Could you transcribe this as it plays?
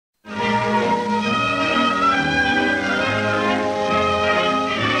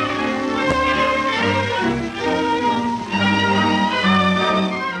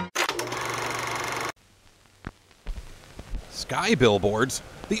Hi, Billboards.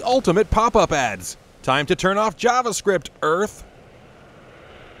 The ultimate pop-up ads. Time to turn off JavaScript, Earth.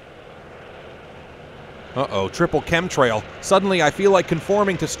 Uh-oh, triple chemtrail. Suddenly I feel like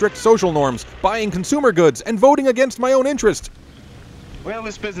conforming to strict social norms, buying consumer goods, and voting against my own interest. Well,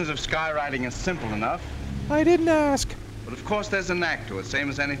 this business of skywriting is simple enough. I didn't ask. But of course there's a knack to it, same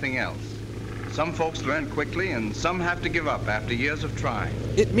as anything else. Some folks learn quickly, and some have to give up after years of trying.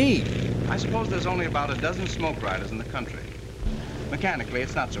 Me. I suppose there's only about a dozen smoke riders in the country. Mechanically,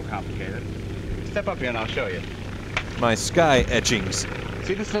 it's not so complicated. Step up here and I'll show you. My sky etchings.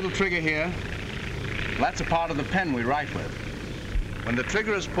 See this little trigger here? That's a part of the pen we write with. When the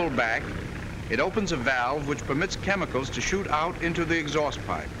trigger is pulled back, it opens a valve which permits chemicals to shoot out into the exhaust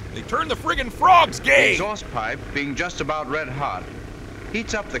pipe. They turn the friggin' frogs gay! The exhaust pipe, being just about red hot,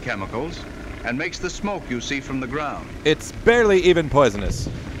 heats up the chemicals and makes the smoke you see from the ground. It's barely even poisonous.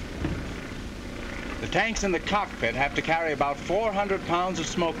 The tanks in the cockpit have to carry about 400 pounds of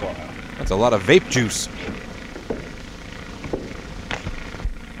smoke oil. That's a lot of vape juice.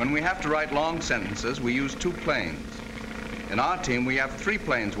 When we have to write long sentences, we use 2 planes. In our team, we have 3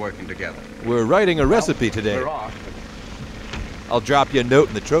 planes working together. We're writing a recipe today. We're off. I'll drop you a note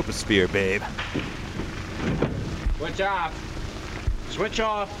in the troposphere, babe. Switch off. Switch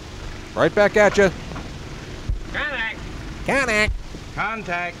off. Right back at you. Contact. Contact.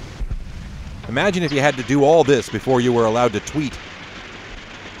 Contact. Imagine if you had to do all this before you were allowed to tweet.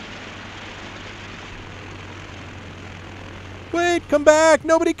 Wait, come back!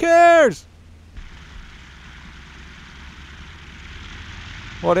 Nobody cares!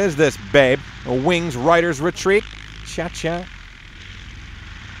 What is this, babe? A Wings Writer's Retreat? Cha-cha.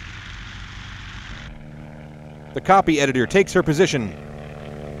 The copy editor takes her position.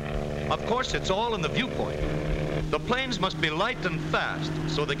 Of course, it's all in the viewpoint. The planes must be light and fast,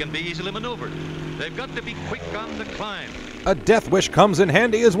 so they can be easily maneuvered. They've got to be quick on the climb. A death wish comes in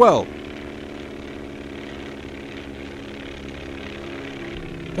handy as well.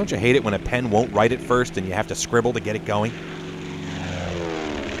 Don't you hate it when a pen won't write it first and you have to scribble to get it going?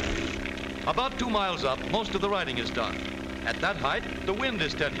 About 2 miles up, most of the writing is done. At that height, the wind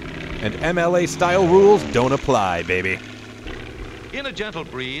is steady. And MLA-style rules don't apply, baby. In a gentle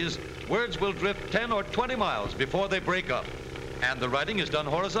breeze, words will drift 10 or 20 miles before they break up. And the writing is done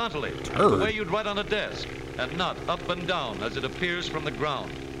horizontally, the way you'd write on a desk, and not up and down as it appears from the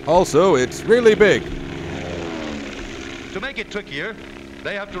ground. Also, it's really big. To make it trickier,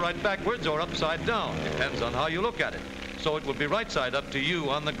 they have to write backwards or upside down, depends on how you look at it. So it will be right side up to you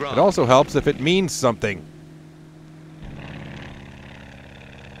on the ground. It also helps if it means something.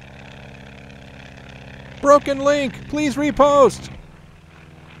 Broken link! Please repost!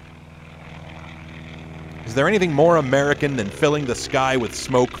 Is there anything more American than filling the sky with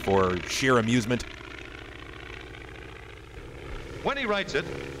smoke for sheer amusement? When he writes it,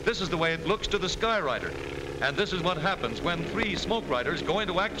 this is the way it looks to the skywriter. And this is what happens when 3 smoke riders go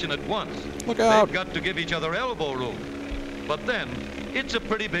into action at once. Look out! They've got to give each other elbow room. But then, it's a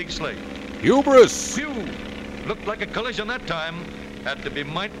pretty big slate. Hubris! Phew! Looked like a collision that time. Had to be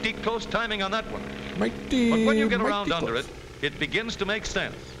mighty close timing on that one. Mighty, but when you get around mighty under close. it begins to make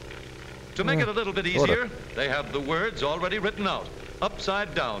sense. To make it a little bit easier, they have the words already written out,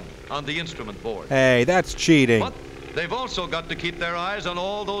 upside down, on the instrument board. Hey, that's cheating. But they've also got to keep their eyes on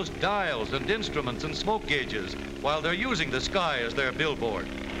all those dials and instruments and smoke gauges while they're using the sky as their billboard.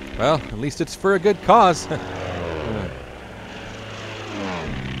 Well, at least it's for a good cause.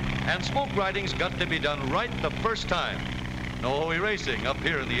 And smoke writing's got to be done right the first time. No erasing up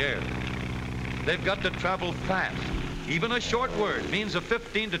here in the air. They've got to travel fast. Even a short word means a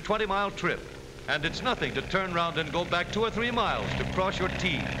 15 to 20 mile trip. And it's nothing to turn around and go back 2 or 3 miles to cross your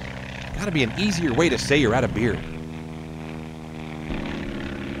T's. Gotta be an easier way to say you're out of beer.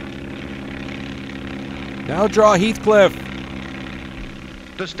 Now draw Heathcliff.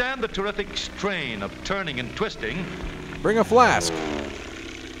 To stand the terrific strain of turning and twisting, Bring a flask.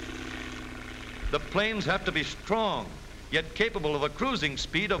 the planes have to be strong, yet capable of a cruising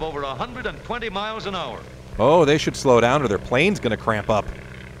speed of over 120 miles an hour. Oh, they should slow down or their plane's gonna cramp up.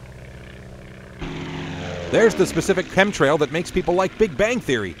 There's the specific chemtrail that makes people like Big Bang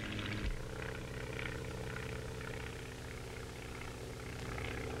Theory.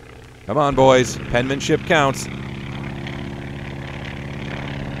 Come on, boys. Penmanship counts.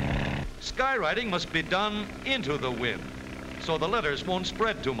 Skywriting must be done into the wind, so the letters won't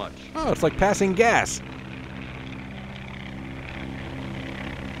spread too much. Oh, it's like passing gas.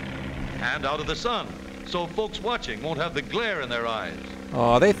 And out of the sun, so folks watching won't have the glare in their eyes.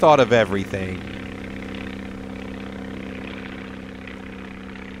 Oh, they thought of everything.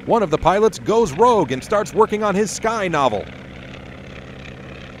 One of the pilots goes rogue and starts working on his Sky novel.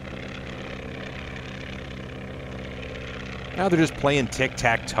 Now they're just playing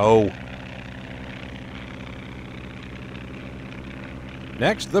tic-tac-toe.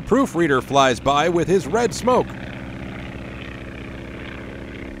 Next, the proofreader flies by with his red smoke.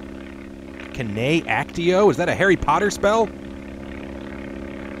 Canae Actio? Is that a Harry Potter spell?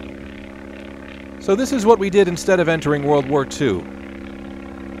 So this is what we did instead of entering World War II.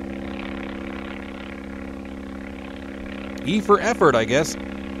 E for effort, I guess.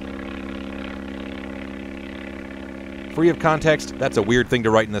 Free of context, that's a weird thing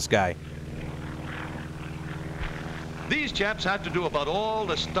to write in the sky. These chaps had to do about all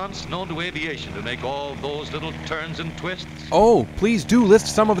the stunts known to aviation to make all those little turns and twists. Oh, please do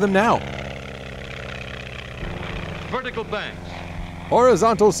list some of them now. Vertical banks.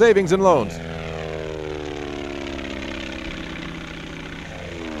 Horizontal savings and loans.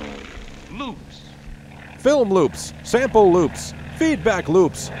 Loops. Film loops. Sample loops. Feedback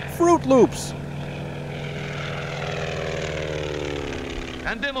loops. Fruit loops.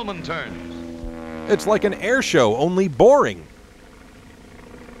 And Immelman turns. It's like an air show, only boring.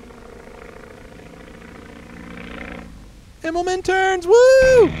 Immelman turns,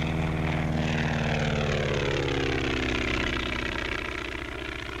 woo!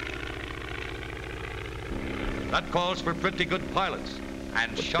 That calls for pretty good pilots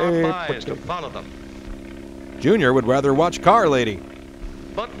and sharp eyes to follow them. Junior would rather watch Car Lady.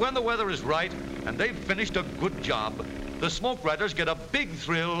 But when the weather is right and they've finished a good job, the smoke riders get a big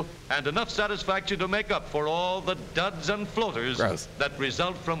thrill and enough satisfaction to make up for all the duds and floaters that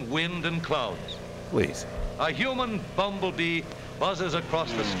result from wind and clouds. Please. A human bumblebee buzzes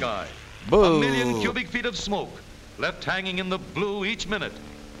across the sky. Boo. 1 million cubic feet of smoke left hanging in the blue each minute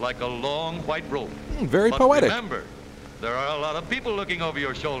like a long white rope. Very but poetic. Remember, there are a lot of people looking over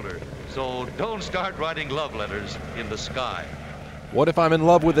your shoulder, so don't start writing love letters in the sky. What if I'm in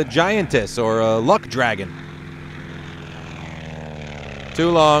love with a giantess or a luck dragon? Too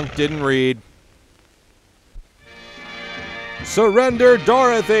long, didn't read. Surrender,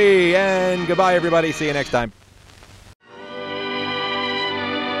 Dorothy! And goodbye, everybody. See you next time.